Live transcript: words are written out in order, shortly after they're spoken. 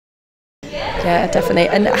Yeah, definitely.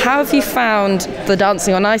 And how have you found the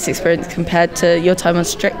Dancing on Ice experience compared to your time on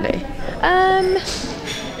Strictly?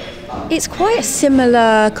 It's quite a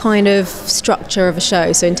similar kind of structure of a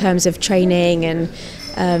show, so in terms of training and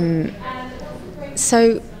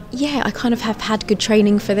so yeah, I kind of have had good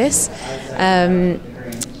training for this.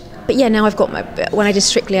 But yeah, now I've got when I did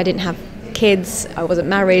Strictly, I didn't have kids, I wasn't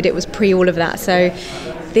married, it was pre all of that. So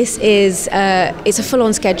this is, it's a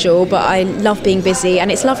full-on schedule, but I love being busy,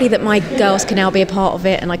 and it's lovely that my girls can now be a part of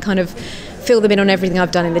it, and I kind of fill them in on everything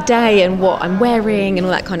I've done in the day and what I'm wearing and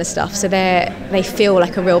all that kind of stuff. So they feel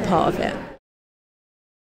like a real part of it.